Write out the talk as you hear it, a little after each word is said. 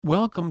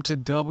Welcome to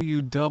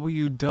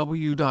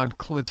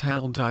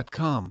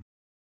www.clatile.com.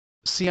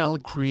 CL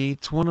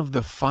creates one of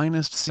the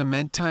finest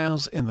cement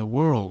tiles in the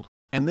world,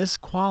 and this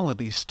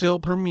quality still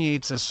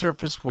permeates a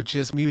surface which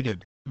is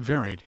muted,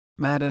 varied,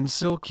 matte and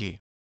silky.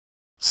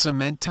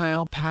 Cement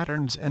tile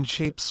patterns and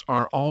shapes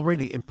are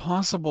already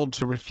impossible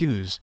to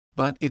refuse,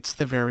 but it's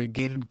the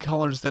variegated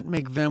colors that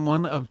make them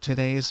one of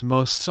today's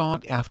most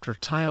sought-after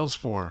tiles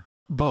for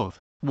both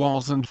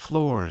walls and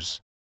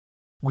floors.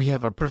 We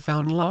have a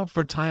profound love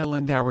for tile,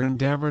 and our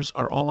endeavors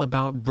are all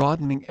about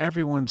broadening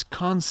everyone's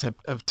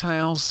concept of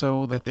tiles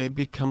so that they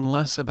become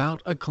less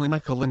about a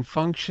clinical and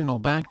functional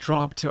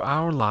backdrop to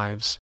our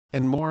lives,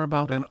 and more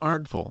about an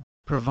artful,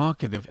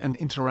 provocative and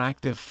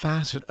interactive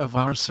facet of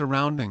our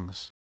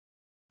surroundings.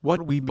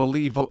 What we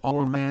believe,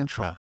 our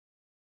mantra.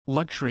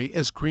 Luxury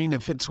is green.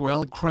 If it's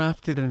well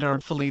crafted and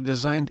artfully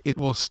designed, it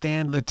will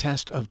stand the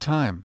test of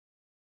time.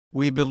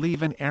 We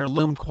believe in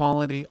heirloom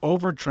quality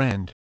over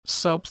trend,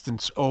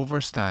 substance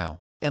over style,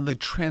 and the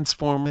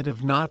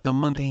transformative, not the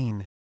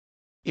mundane.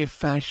 If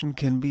fashion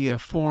can be a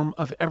form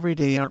of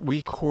everyday art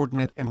we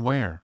coordinate and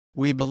wear,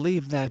 we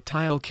believe that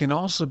tile can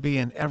also be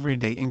an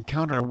everyday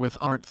encounter with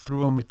art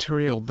through a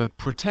material that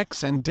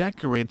protects and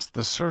decorates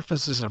the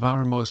surfaces of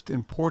our most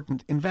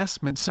important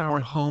investments,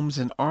 our homes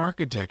and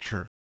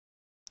architecture.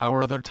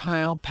 Our other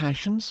tile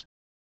passions?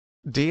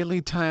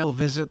 Daily Tile.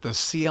 Visit the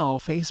CL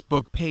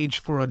Facebook page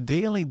for a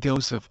daily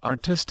dose of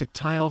artistic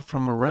tile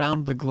from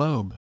around the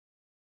globe.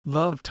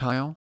 Love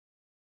tile?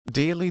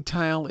 Daily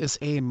Tile is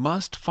a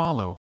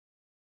must-follow.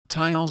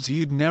 Tiles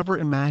you'd never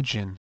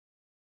imagine.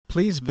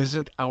 Please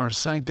visit our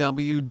site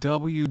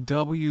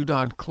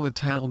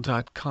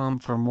www.clatile.com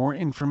for more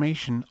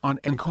information on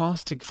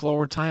encaustic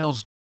floor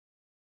tiles.